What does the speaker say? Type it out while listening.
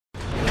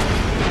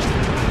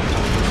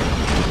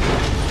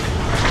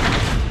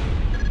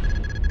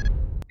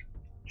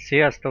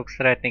Sziasztok!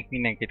 Szeretnék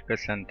mindenkit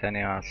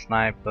köszönteni a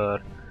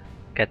Sniper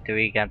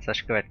 2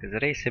 következő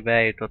részébe.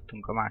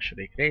 Eljutottunk a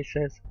második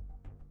részhez.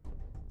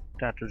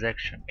 Tehát az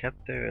Action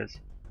 2-höz,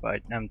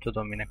 vagy nem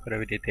tudom minek a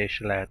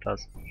rövidítése lehet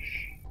az.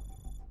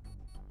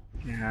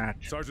 Hát,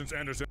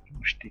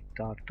 most itt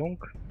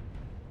tartunk.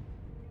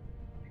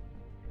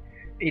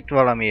 Itt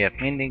valamiért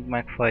mindig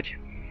megfagy.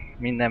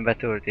 Minden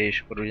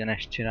betöltéskor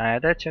ugyanezt csinálja,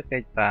 de csak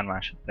egy pár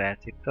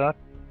másodpercig tart.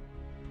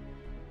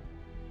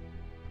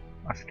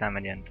 Aztán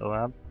megyen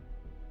tovább.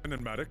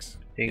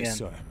 Igen.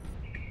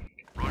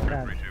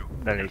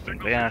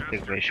 Belépünk a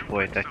játékba és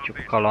folytatjuk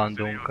a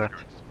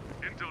kalandunkat.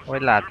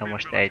 Ahogy látom,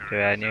 most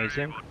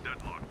ejtőernyőzünk.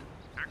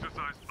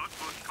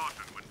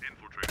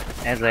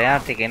 Ez a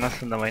játék, én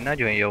azt mondom, hogy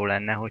nagyon jó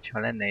lenne, hogyha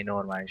lenne egy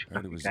normális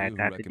grafikája,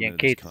 tehát egy ilyen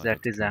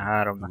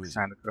 2013-nak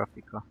számít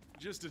grafika.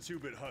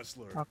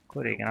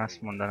 Akkor igen,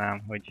 azt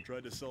mondanám, hogy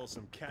ez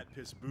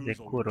egy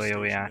kurva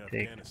jó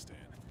játék.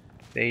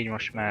 De így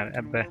most már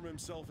ebbe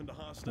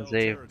az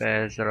évbe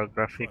ezzel a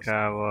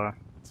grafikával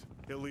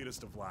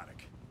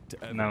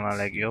nem a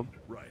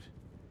legjobb.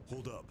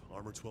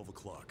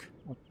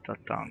 Ott a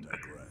tank.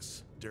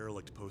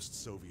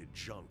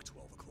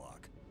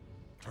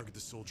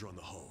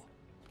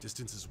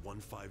 Distance is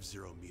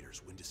 150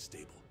 meters, wind is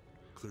stable.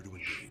 Clear to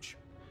engage.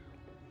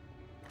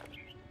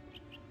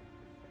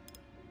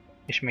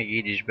 És még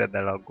így is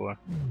bebelaggol.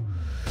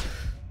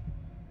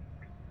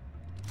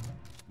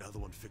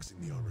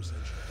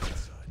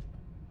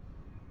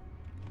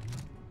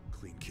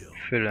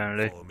 Fülön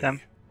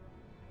lőttem.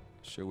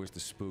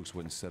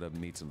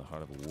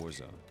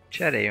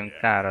 Cseréljünk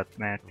tárat,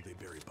 mert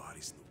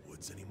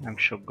nem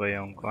sok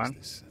golyónk van.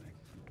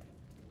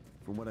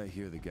 From what I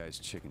hear, the guy's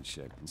chicken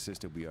shack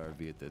insisted we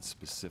RV at that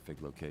specific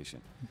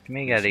location.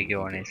 Még elég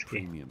jól néz ki.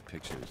 And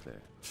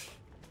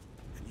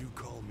you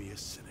call me a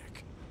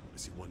cynic. I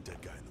see one dead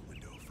guy in the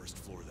window, first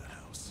floor of that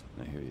house.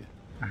 I hear you.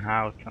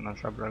 Aha, ott van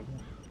az ablakban.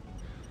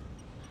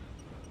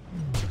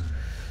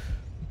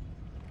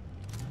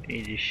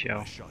 Így is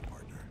jó.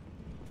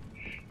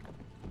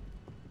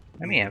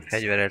 De milyen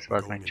fegyver ez,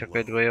 az meg csak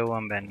 5 golyó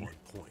van benne?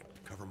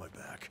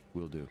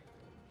 Will do.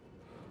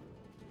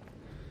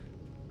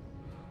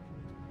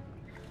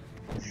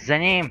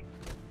 Zenyém!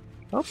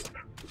 Hopp!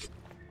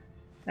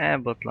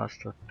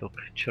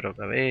 Elbotlasztottuk,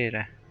 csorog a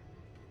vére.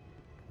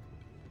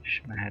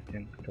 És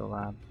mehetünk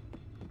tovább.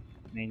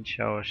 Nincs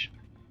ahhoz.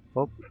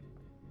 Hopp!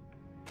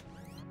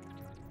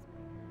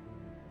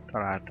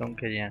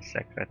 Találtunk egy ilyen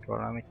szekret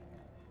valamit.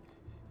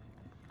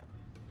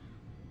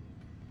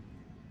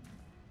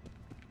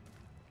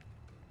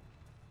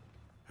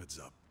 Heads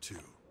up,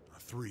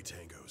 3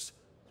 tangos.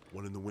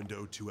 One in the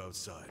window, 2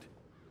 outside.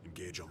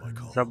 Engage on my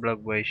call. Az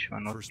ablakban is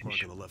van ott is. First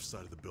mark on the left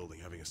side of the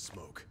building having a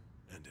smoke.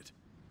 End it.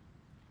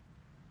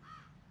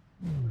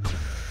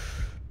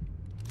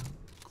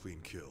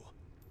 Clean kill.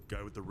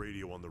 Guy with the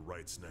radio on the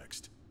right's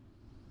next.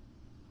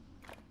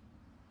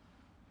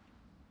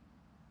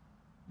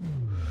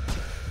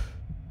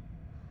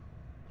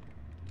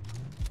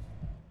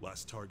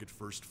 Last target,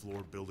 first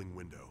floor building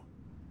window.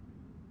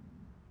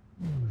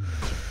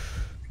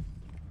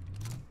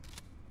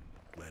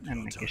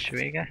 Ennek is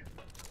vége.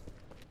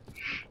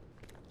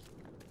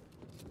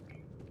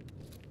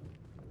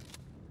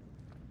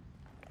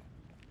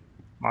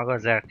 Maga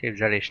az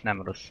elképzelés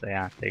nem rossz a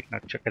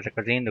játéknak, csak ezek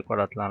az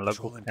indokolatlan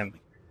lagok nem...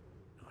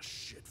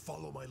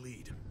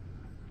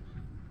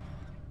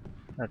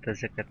 Hát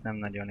ezeket nem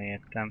nagyon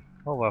értem.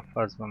 Hova a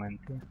faszba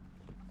mentél?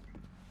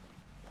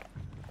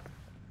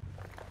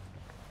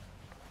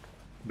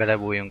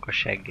 Belebújjunk a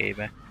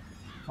seggébe.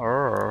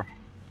 Orrrr.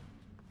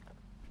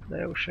 De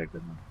jó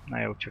segged. Na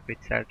jó, csak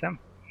vicceltem.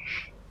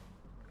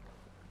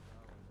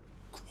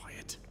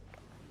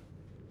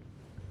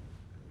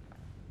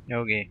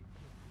 Jogi.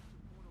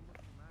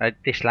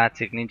 Itt is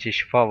látszik, nincs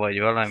is fa vagy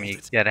valami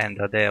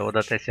gerenda, de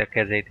oda teszi a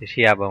kezét és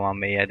hiába van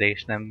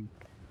mélyedés, nem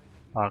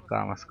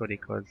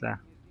alkalmazkodik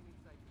hozzá.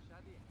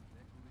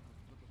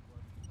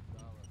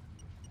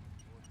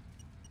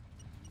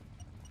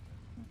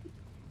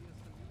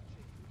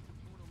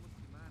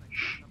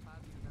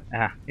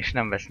 És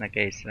nem vesznek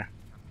észre.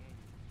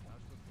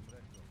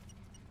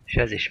 És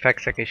ez is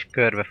fekszek és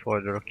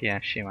körbefordulok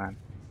ilyen simán.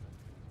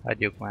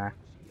 Hagyjuk már.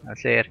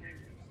 Azért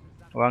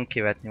van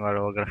kivetni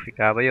való a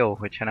grafikába. Jó,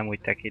 hogyha nem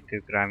úgy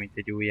tekintünk rá, mint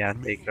egy új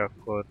játékra,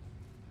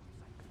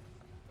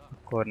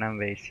 akkor nem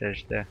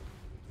vészes,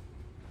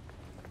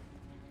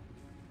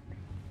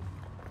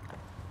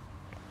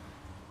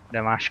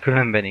 de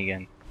máskülönben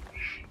igen.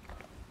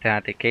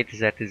 Tehát egy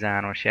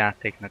 2013-as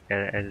játéknak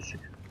ez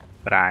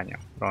bránya,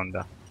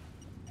 ronda.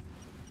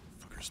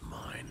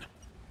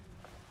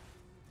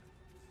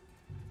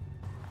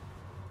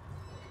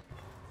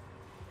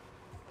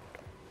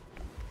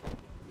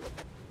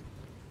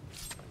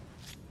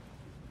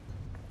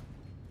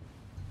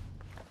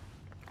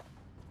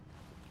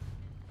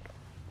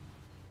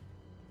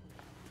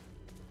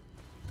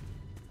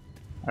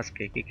 Az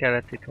ki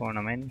kellett itt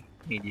volna menni,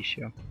 így is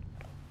jó.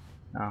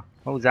 Na,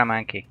 húzzál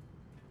már ki!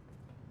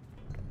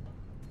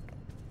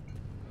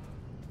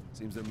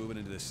 Seems they're moving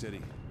into the city.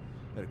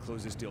 Better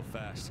close this deal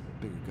fast.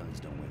 Bigger guns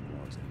don't win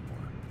wars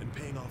anymore. And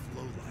paying off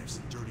lowlifes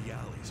in dirty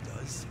alleys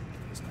does?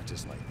 It's not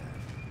just like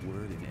that.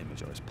 Word and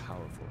image are as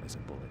powerful as a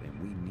bullet, and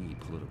we need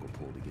political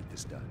pull to get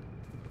this done.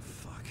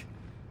 Fuck.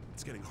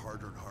 It's getting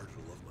harder and harder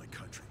to love my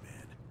country,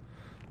 man.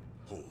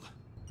 Hold.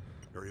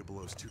 Area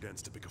below's too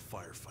dense to pick a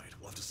firefight.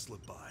 We'll have to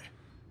slip by.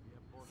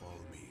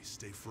 Follow me.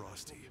 Stay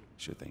frosty.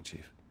 Sure thing,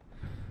 Chief.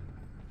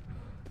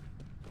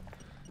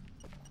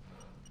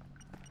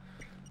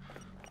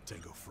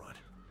 Tango front.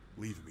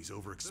 Leave him, he's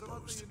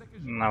overexposed.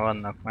 Na,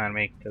 vannak már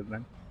még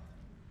többen.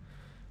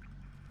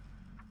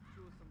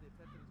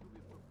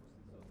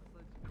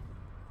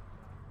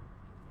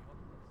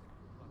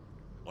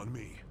 On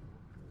me.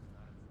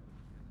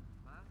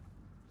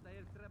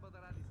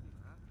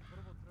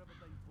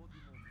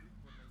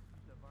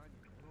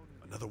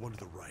 Another one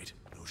to the right.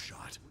 No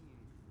shot.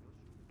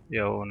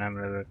 Jó, nem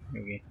lövök,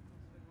 nyugi.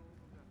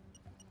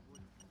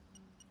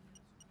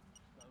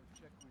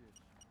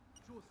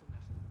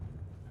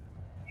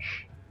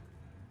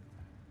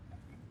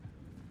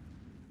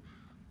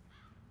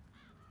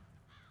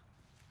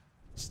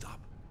 Stop.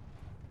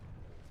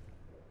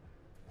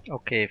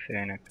 Oké,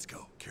 főnök. Let's go.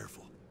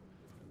 Careful.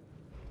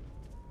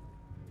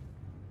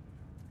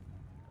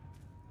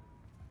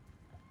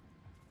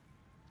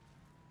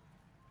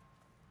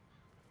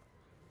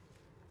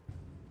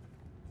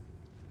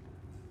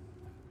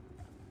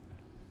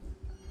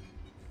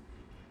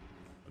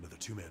 Another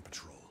two-man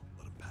patrol.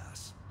 Let him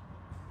pass.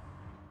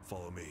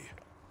 Follow me.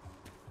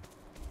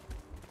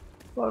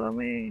 Follow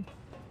me.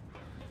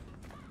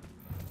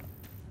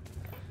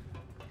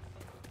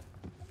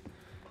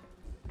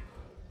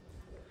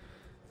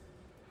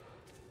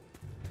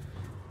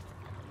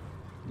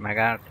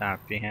 Megálltál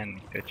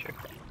pihenni, köcsög.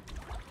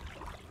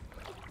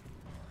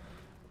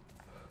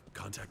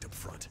 Contact up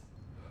front.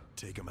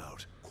 Take him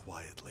out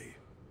quietly.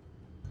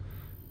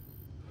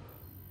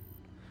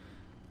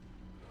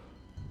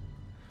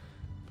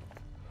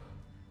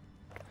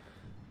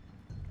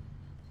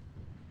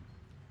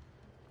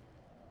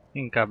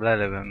 Inkább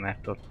lelövöm,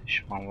 mert ott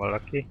is van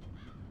valaki.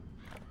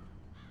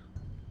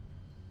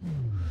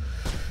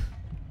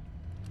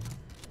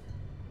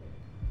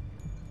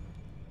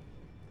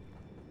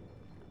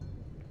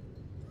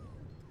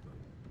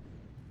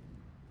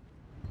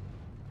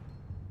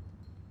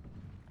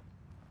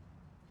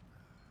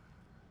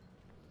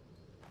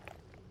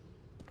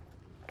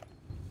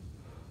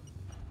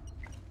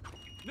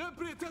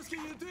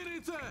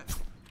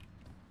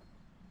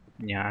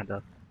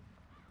 Nyádat.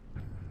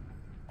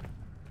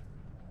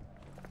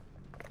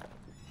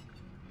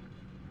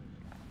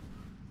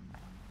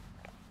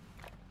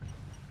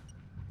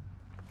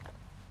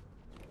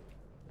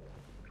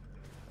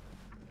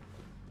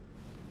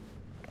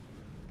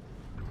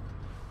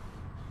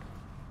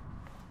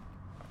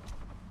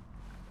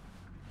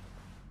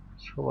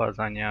 Hova az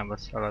anyjába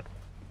szaladt?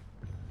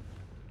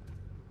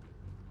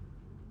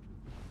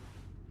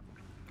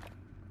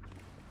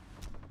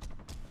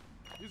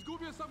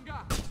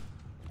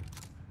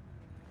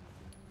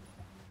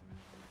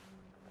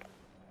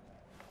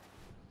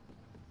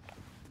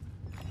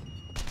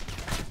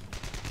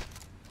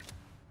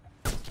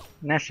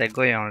 Ne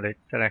szegolyan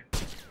lőttelek.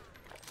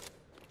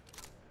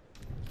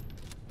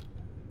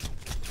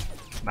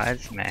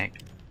 Bázd meg.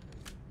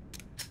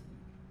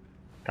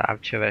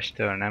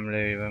 Távcsövestől nem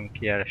lőjön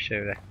ki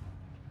elsőre.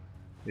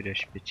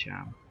 Üres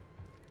picsám.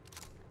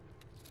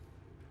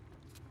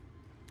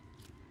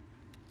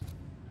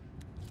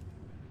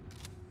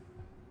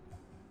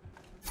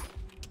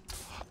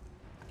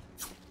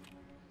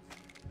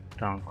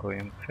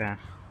 Tankoljunk fel.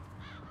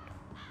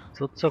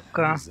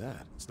 Cuccokkal.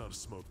 It's not a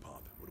smoke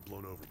pop. Would have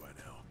blown over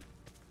by now.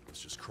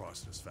 Let's just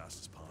cross it as fast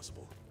as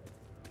possible.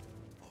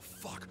 Oh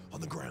fuck! On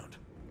the ground.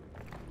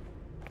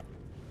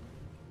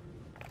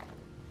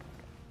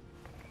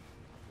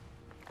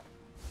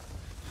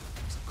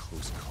 It's a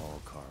close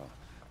call, Carl.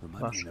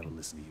 Remind me to never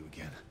listen to you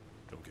again.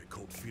 Don't get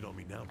cold feet on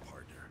me now,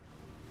 partner.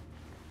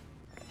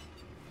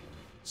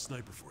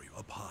 Sniper for you,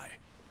 up high.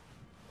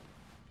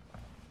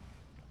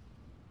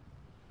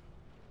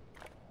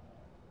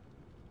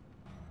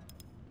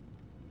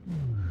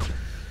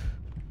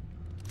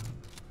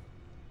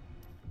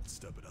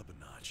 Step it up a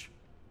notch.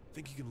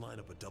 Think you can line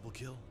up a double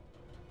kill?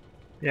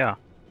 Yeah.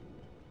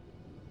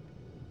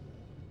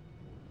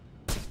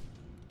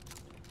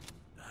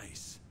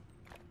 Nice.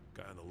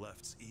 Guy on the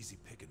left's easy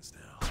pickings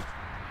now.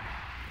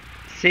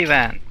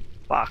 Szíven!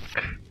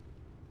 Fuck!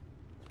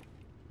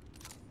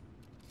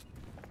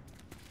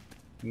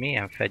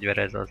 Milyen fegyver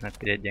ez az,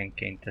 mert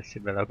egyenként teszi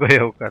bele a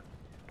golyókat?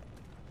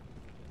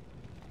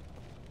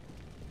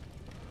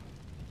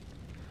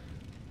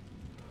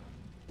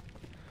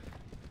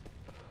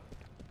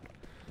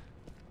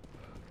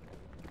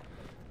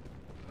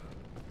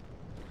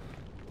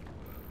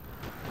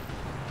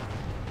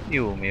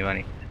 Jó, mi van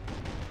itt?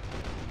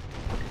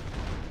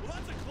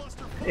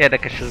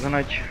 Érdekes ez a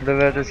nagy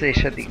lövöldözés,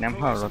 eddig nem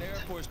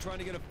hallott.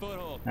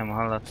 Nem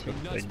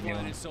hallatszott, hogy jó.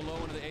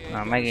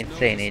 Na, megint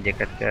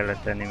C4-eket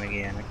kellett tenni, meg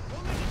ilyenek.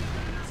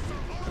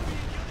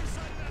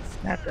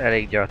 Hát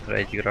elég gyatra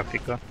egy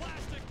grafika.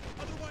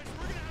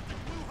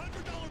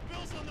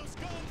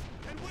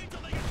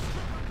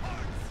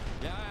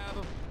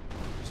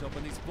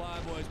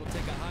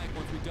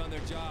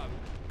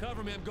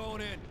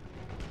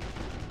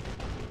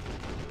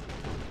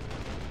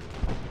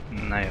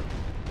 Na jó.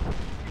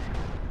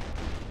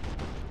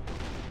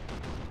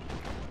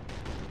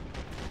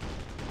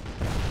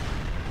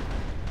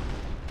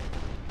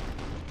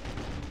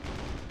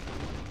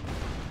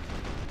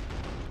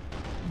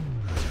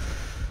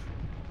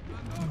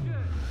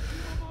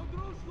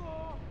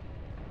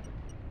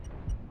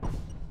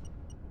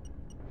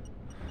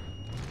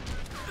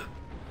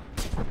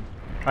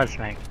 Az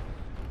meg.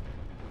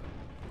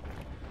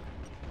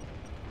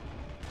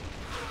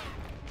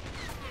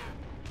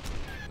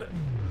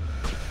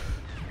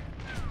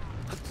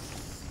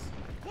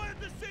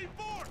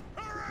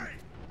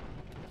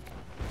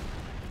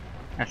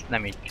 Ezt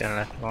nem így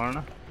kellett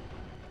volna.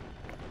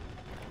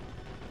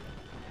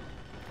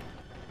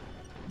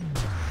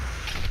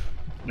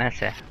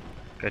 Nesze,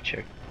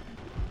 köcsög.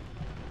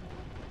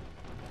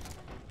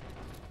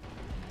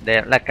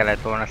 De le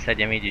kellett volna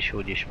szedjem így is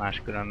úgy is,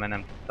 máskülönben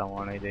nem tudtam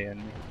volna ide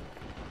jönni.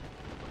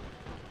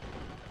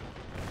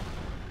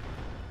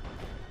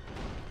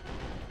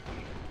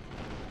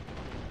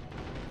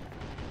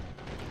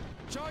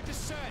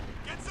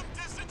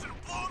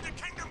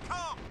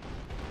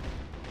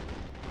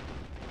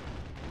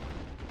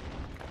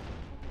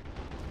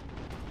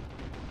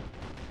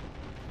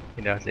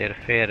 Ide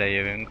azért félre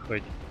jövünk,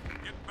 hogy...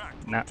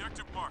 Na.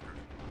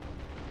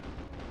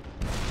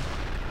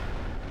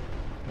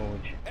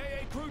 Úgy.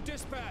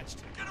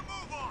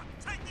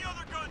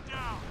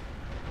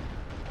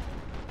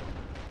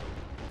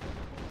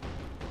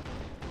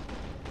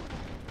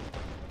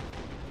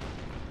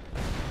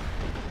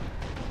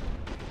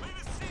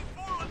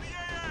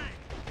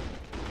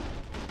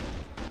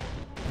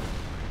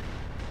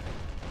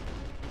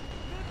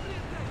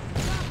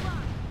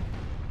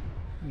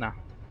 Na.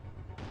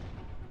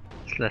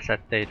 Ezt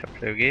leszedte itt a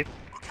plőgép.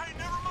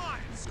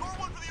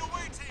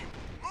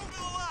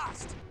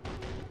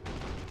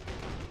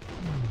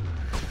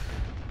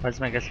 Az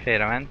meg ez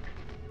félrement.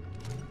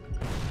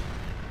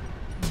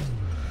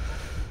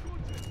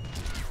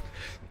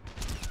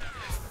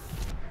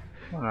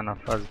 Honnan a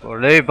faszból?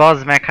 Lő,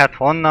 bazd meg, hát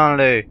honnan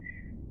lő?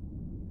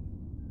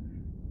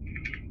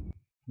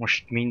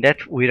 Most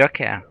mindet újra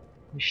kell?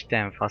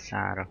 Isten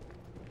faszára.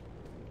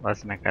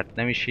 Bazd meg, hát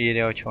nem is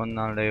írja, hogy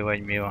honnan lő,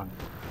 vagy mi van.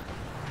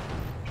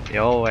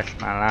 Jó, ezt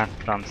már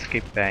láttam,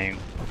 skippeljünk.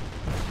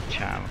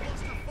 Ciao.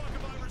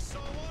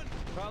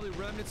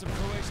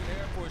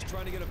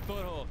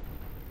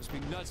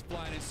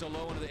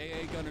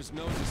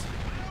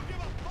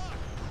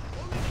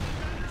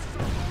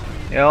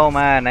 Jó,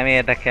 már nem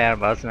érdekel,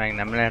 bazd meg,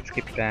 nem lehet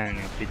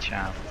skippelni,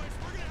 picsába.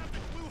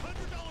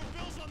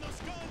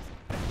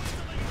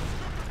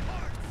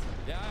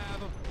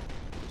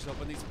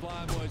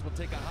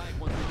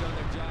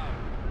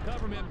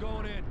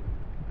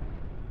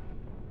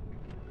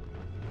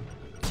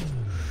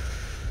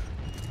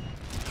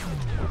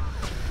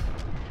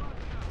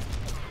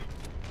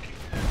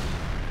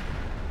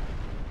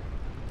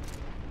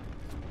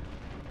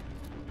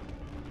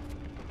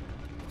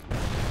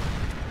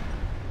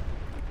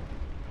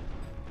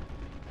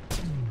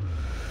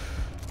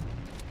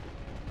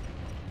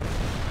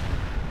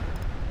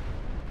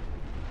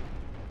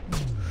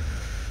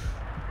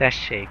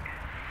 Tessék.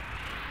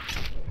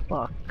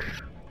 Fuck.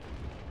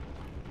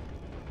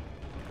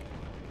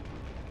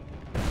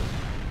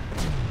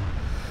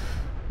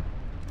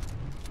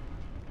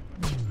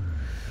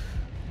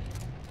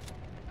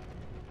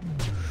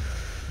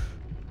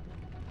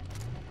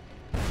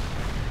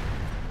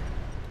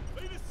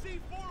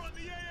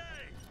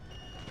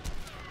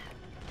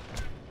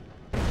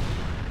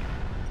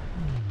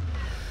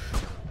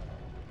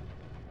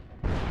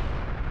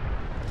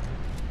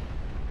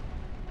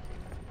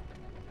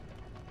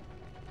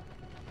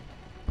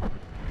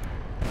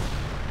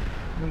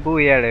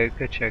 Bújj elő,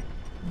 köcsög!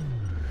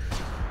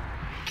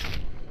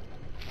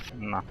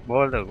 Na,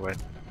 boldog vagy?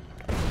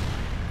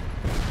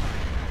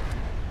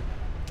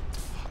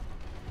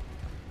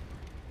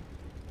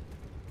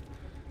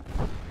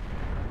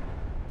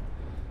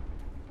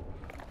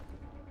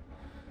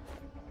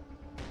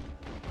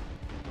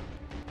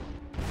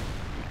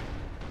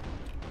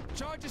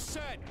 Charge is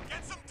set!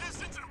 Get some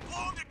distance and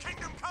blow him to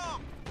Kingdom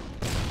Come!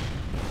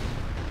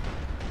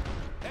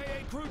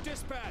 AA crew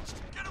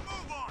dispatched! Get a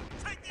move on!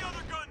 Take the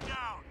other gun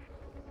down!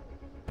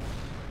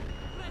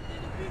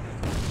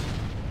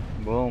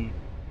 Boom.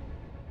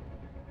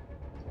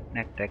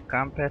 Nektek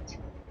kampec.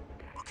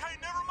 Okay,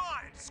 never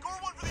mind. Score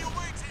one for the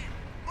away team.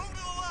 Move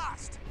to the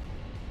last.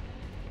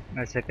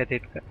 Ezeket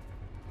itt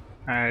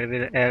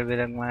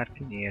elvileg már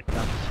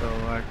kinyírtam,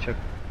 szóval csak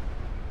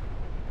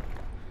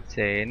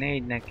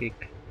C4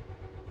 nekik.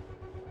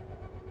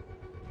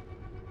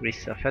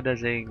 Vissza a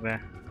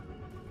fedezékbe.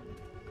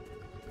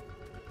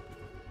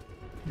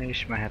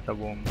 És mehet a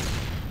bomb.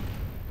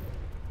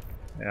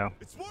 Jó.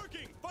 It's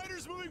working.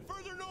 Fighters moving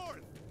further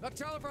north. Not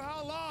telling for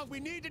how long. We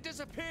need to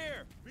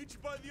disappear. Meet you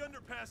by the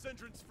underpass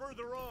entrance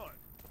further on.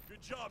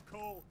 Good job,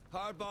 Cole.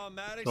 Hard bomb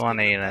Maddox. Van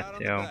élet,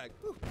 jó.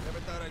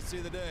 Never thought I'd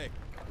see the day.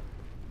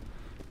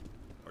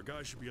 Our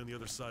guys should be on the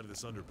other side of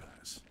this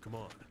underpass. Come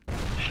on.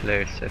 És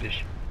lőszer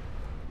is.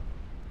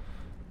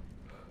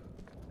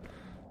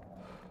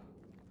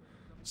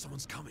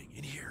 Someone's coming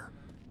in here.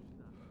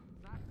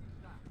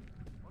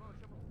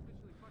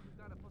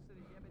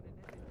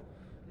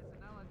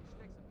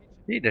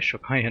 Ide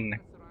sokan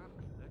jönnek.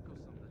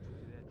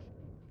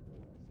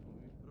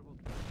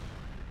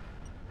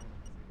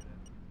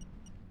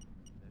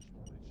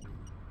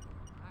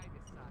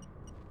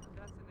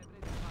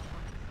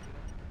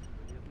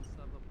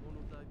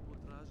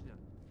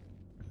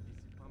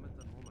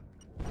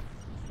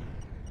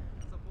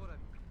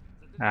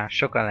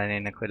 Sokan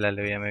lennének, hogy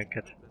lelőjem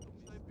őket.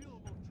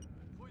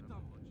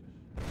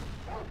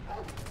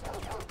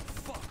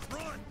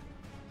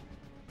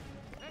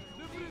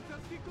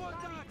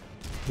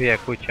 Hülye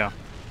kutya.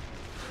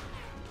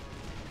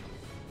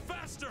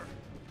 Faster!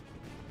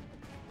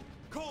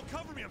 Cole,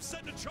 cover me. I'm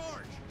setting a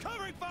charge.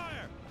 Covering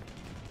fire.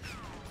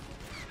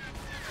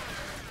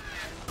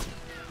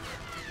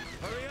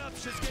 Hurry up,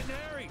 shit's getting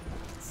hairy.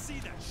 See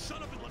that?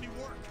 Shut up and let me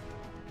work.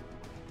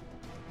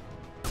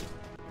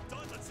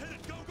 Done. Let's hit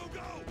it. Go, go,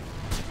 go.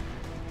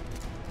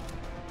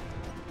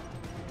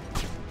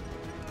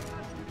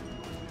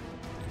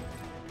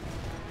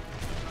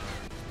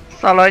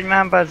 Szaladj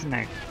már, bazd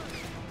meg!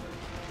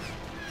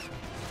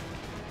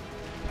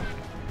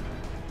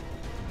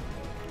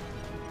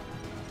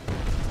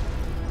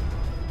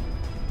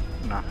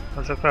 Na,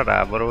 azokra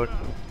ráborult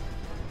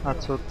a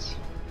cucc.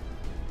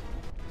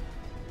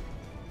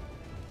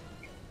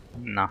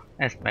 Na,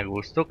 ezt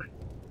megúsztuk.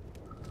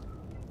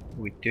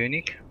 Úgy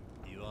tűnik.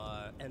 You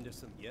are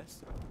Anderson, yes?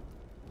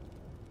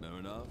 Never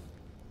enough?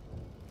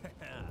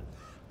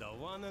 The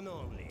one and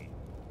only.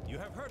 You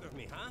have heard of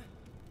me, huh?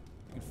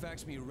 You can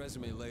fax me your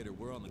resume later.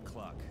 We're on the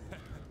clock.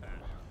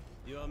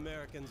 You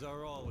Americans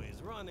are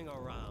always running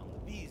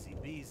around, busy,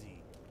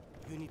 busy.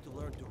 You need to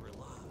learn to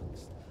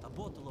relax. A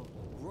bottle of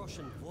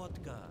Russian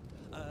vodka,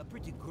 a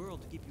pretty girl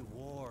to keep you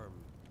warm.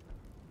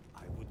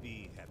 I would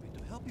be happy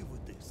to help you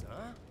with this,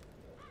 huh?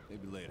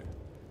 Maybe later.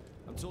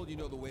 I'm told you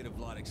know the way to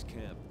Vladik's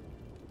camp.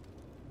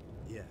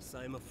 Yes,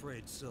 I'm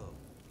afraid so.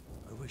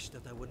 I wish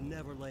that I would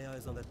never lay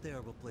eyes on that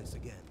terrible place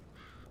again.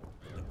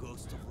 But the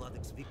ghosts of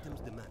Vladik's victims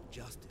demand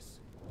justice.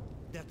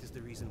 That is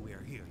the reason we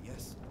are here,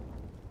 yes?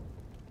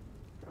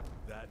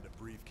 That and a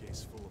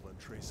briefcase full of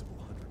untraceable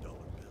 $100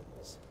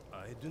 bills.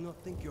 I do not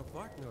think your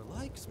partner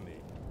likes me.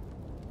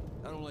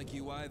 I don't like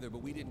you either,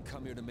 but we didn't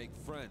come here to make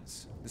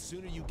friends. The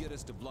sooner you get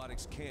us to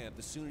Vladik's camp,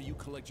 the sooner you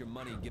collect your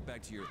money and get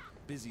back to your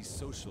busy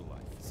social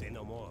life. Say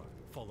no more.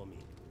 Follow me.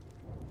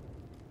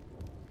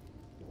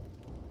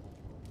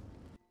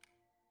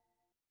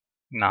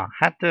 Na,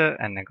 hát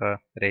ennek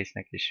a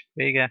résznek is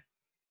vége.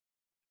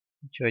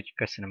 Úgyhogy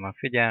köszönöm a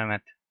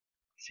figyelmet.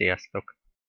 Sziasztok!